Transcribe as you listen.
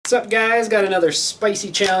What's up, guys? Got another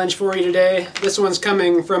spicy challenge for you today. This one's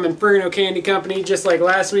coming from Inferno Candy Company, just like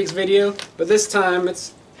last week's video, but this time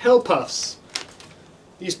it's Hell Puffs.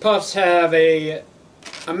 These puffs have a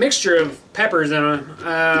mixture of peppers in them.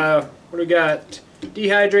 What do we got?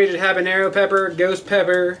 Dehydrated habanero pepper, ghost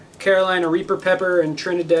pepper, Carolina Reaper pepper, and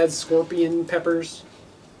Trinidad scorpion peppers.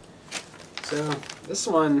 So this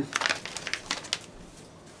one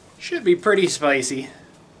should be pretty spicy.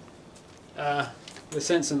 We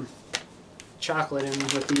sent some chocolate in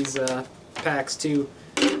with these packs too.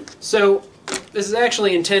 So this is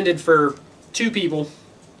actually intended for 2 people.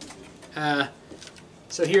 So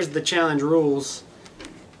here's the challenge rules.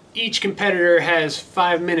 Each competitor has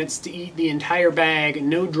 5 minutes to eat the entire bag,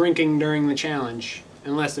 no drinking during the challenge,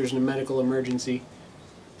 unless there's a medical emergency.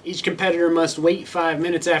 Each competitor must wait 5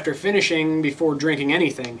 minutes after finishing before drinking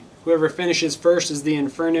anything. Whoever finishes first is the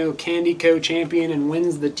Inferno Candy Co champion and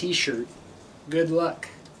wins the t-shirt. Good luck.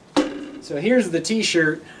 So here's the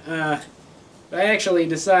t-shirt. I actually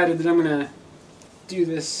decided that I'm going to do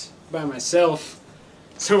this by myself.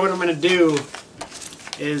 So what I'm going to do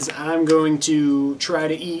is I'm going to try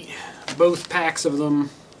to eat both packs of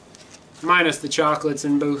them, minus the chocolates,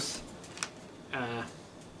 in both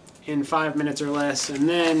in 5 minutes or less, and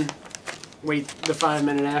then wait the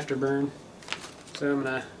 5-minute afterburn. So I'm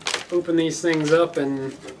going to open these things up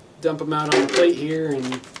and dump them out on the plate here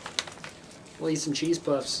and lay some cheese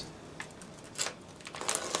puffs.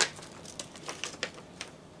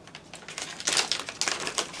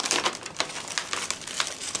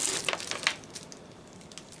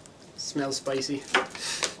 Smells spicy.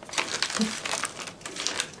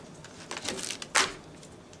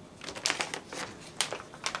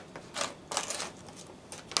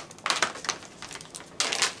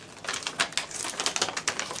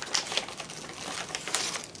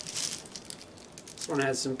 This one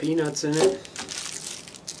has some peanuts in it.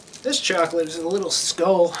 This chocolate is a little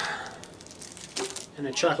skull and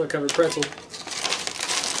a chocolate covered pretzel.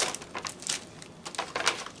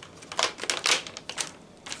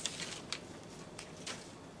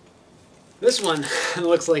 This one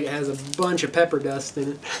looks like it has a bunch of pepper dust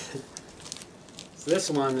in it. So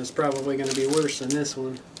this one is probably going to be worse than this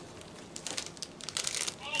one.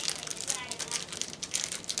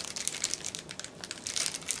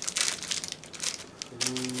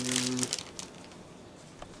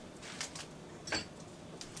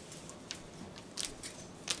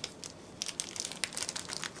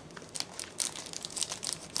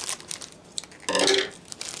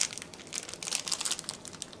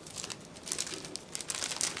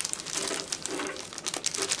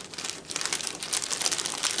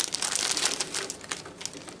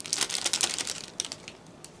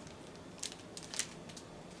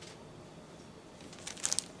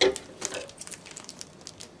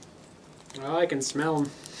 Well, I can smell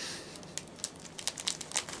them.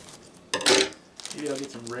 Maybe I'll get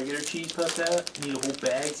some regular cheese puffs out. Need a whole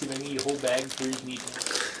bag. See if I can eat a whole bag before you can eat one.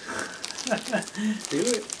 Do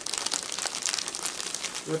it.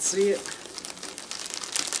 Let's see it.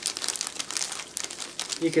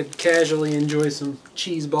 You could casually enjoy some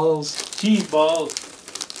cheese balls. Cheese balls.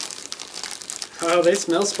 Oh, they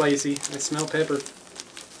smell spicy. I smell pepper.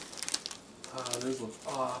 Oh, those look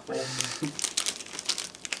awful.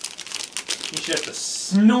 You should have to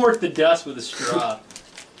snort the dust with a straw.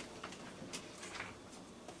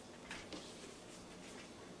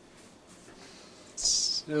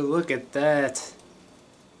 Oh, look at that.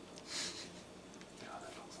 Oh,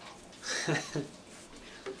 that looks awful.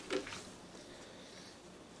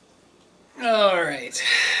 All right.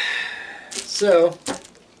 So,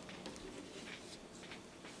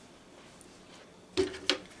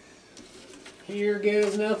 here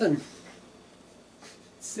goes nothing.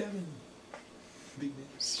 7. Big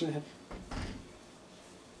news.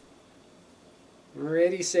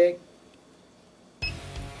 Ready, set.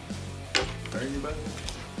 Burn your butt. I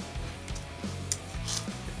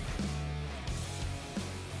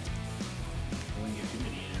wouldn't get too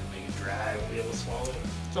many in or make it dry. I won't be able to swallow it.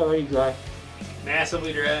 It's already dry.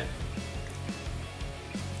 Massively dry.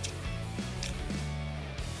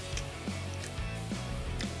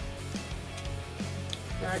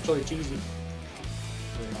 They're actually cheesy.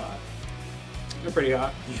 Really hot. They're pretty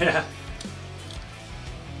hot. Yeah.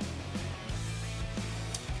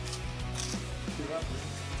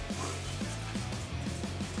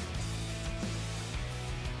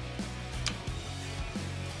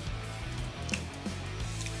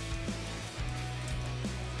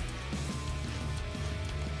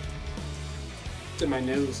 It's in my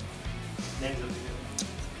nose.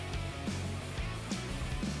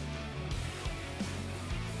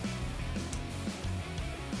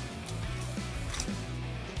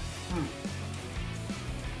 You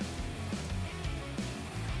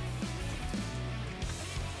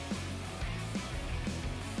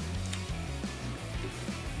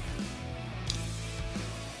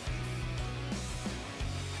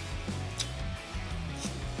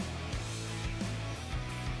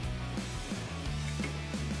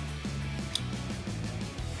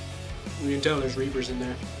can tell there's Reapers in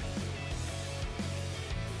there.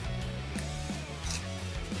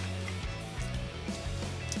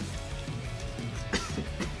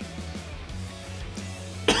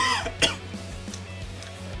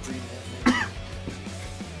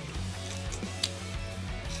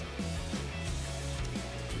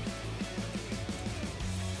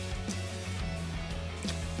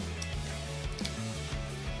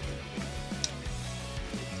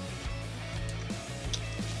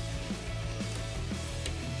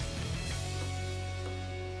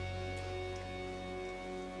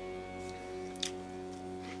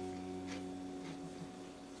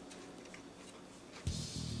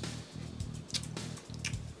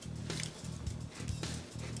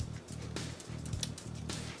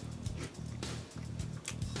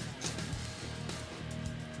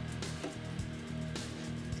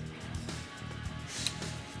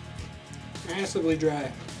 Massively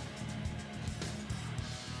dry.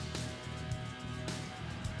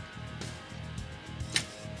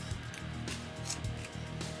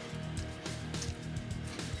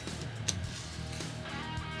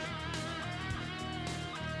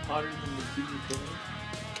 Hotter than the Cuban thing?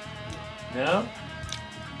 No?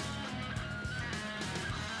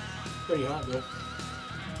 Pretty hot though.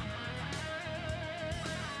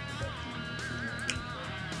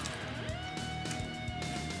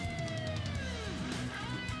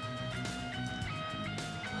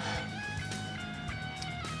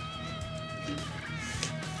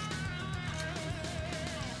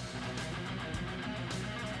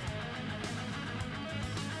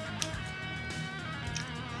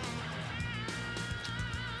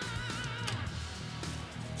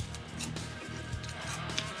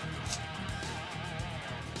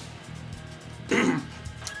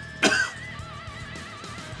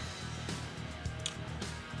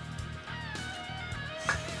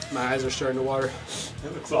 My eyes are starting to water.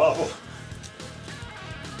 That looks awful.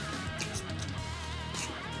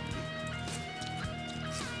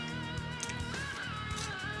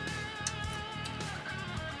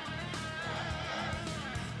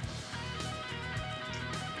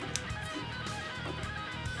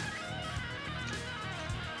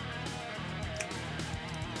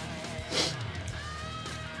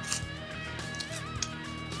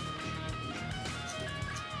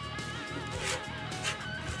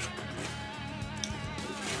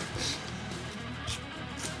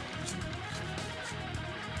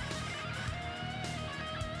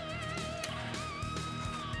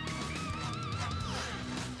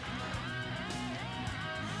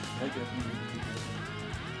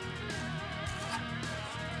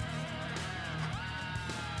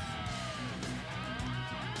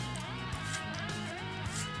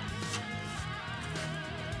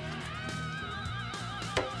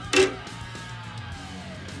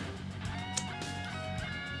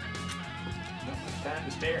 Time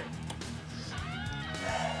to spare.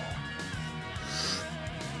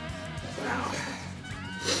 Wow.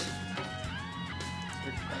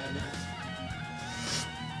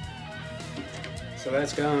 So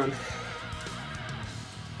that's gone.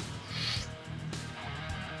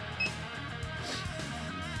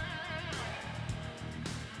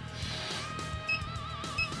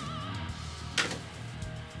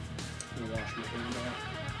 I'm gonna wash my hands off.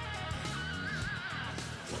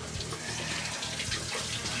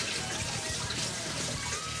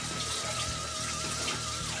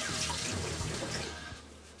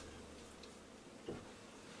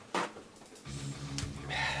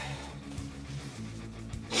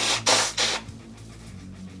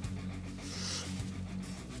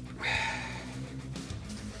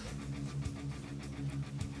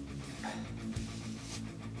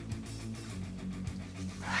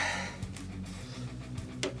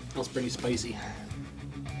 Smells pretty spicy.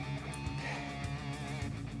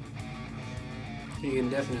 You can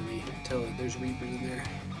definitely tell that there's Reapers in there.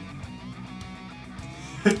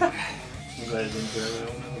 I'm glad I didn't throw that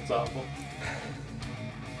one. That's awful.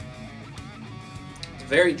 It's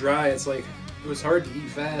very dry. It's like, it was hard to eat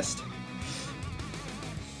fast.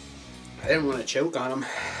 I didn't want to choke on them,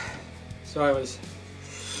 so I was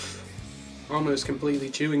almost completely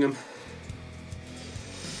chewing them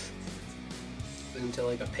into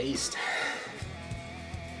like a paste.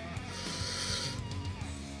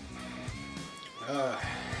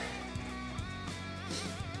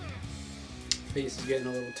 Face is getting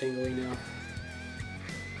a little tingly now.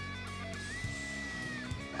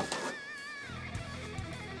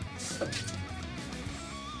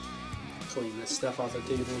 Clean this stuff off the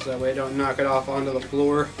tables, that way I don't knock it off onto the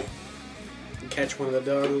floor and catch one of the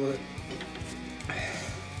dogs with it.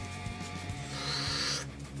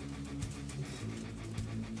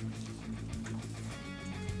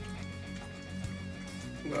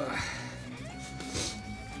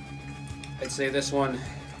 I'd say this one,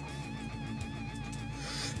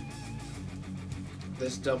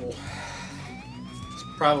 this double, is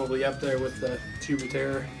probably up there with the Tuba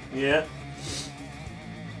Terror. Yeah.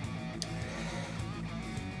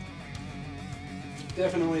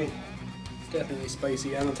 Definitely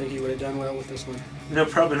spicy. I don't think he would have done well with this one. No,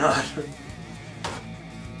 probably not.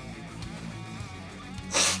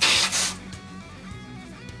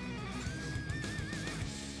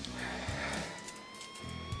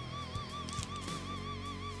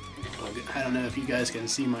 I don't know if you guys can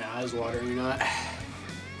see my eyes watering or not.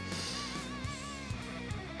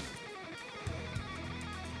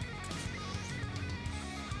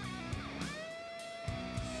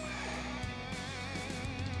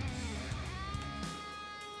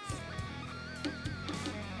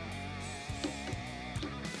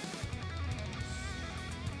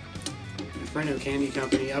 Inferno Candy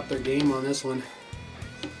Company upped their game on this one.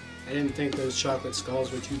 I didn't think those chocolate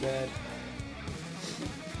skulls were too bad.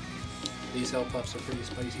 These hell puffs are pretty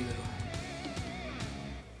spicy though.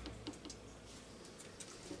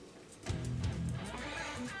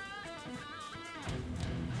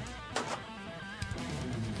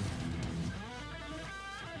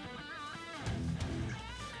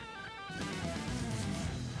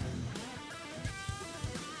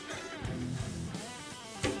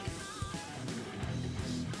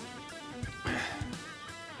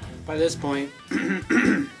 By this point,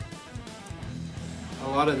 a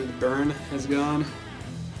lot of the burn has gone,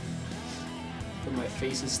 but my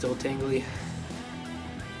face is still tingly.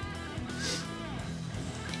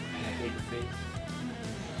 I hate your face.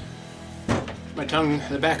 My tongue,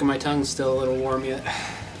 the back of my tongue's still a little warm yet.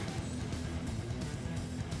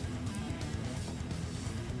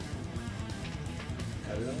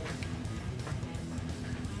 Cut it off.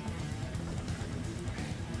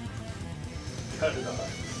 Cut it off.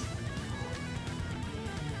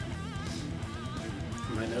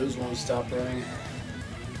 My nose won't stop running.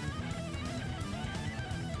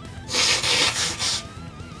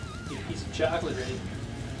 Get a piece of chocolate ready.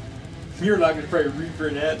 You're not gonna probably reaper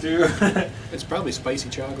in that too. It's probably spicy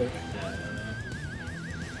chocolate. Yeah, I don't know.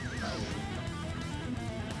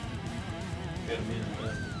 Got a minute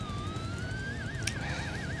left.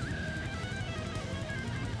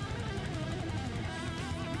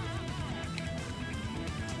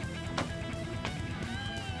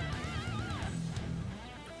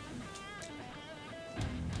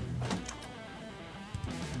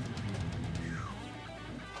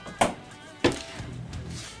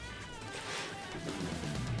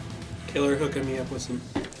 Killer hooking me up with some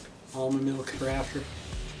almond milk for after.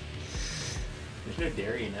 There's no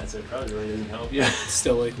dairy in that, so it probably really doesn't help. Yeah, it's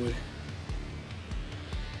still liquid.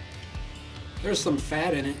 There's some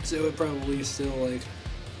fat in it, so it probably still like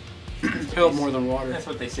help more than water. That's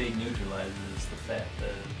what they say neutralizes the fat,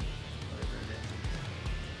 whatever it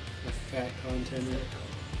is. The fat content in it.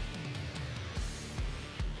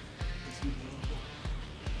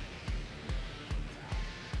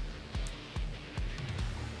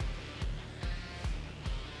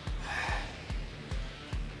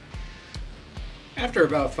 After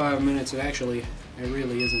about 5 minutes, it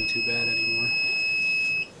really isn't too bad anymore.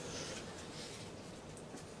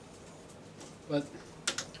 But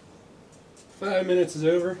 5 minutes is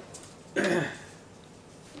over.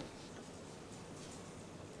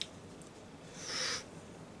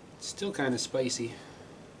 Still kind of spicy,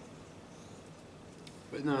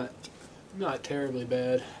 but not terribly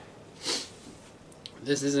bad.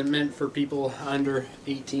 This isn't meant for people under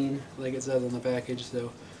 18, like it says on the package,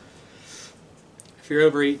 so if you're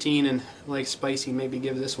over 18 and like spicy, maybe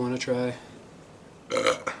give this one a try.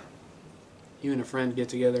 You and a friend get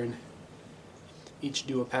together and each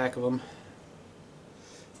do a pack of them.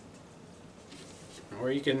 Or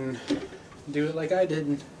you can do it like I did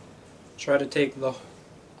and try to take the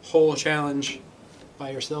whole challenge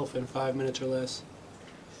by yourself in 5 minutes or less.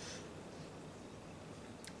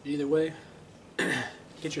 Either way,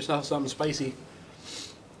 get yourself something spicy.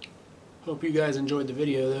 Hope you guys enjoyed the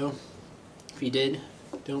video though. If you did,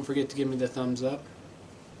 don't forget to give me the thumbs up.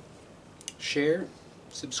 Share,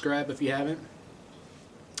 subscribe if you haven't.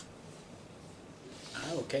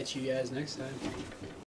 I will catch you guys next time.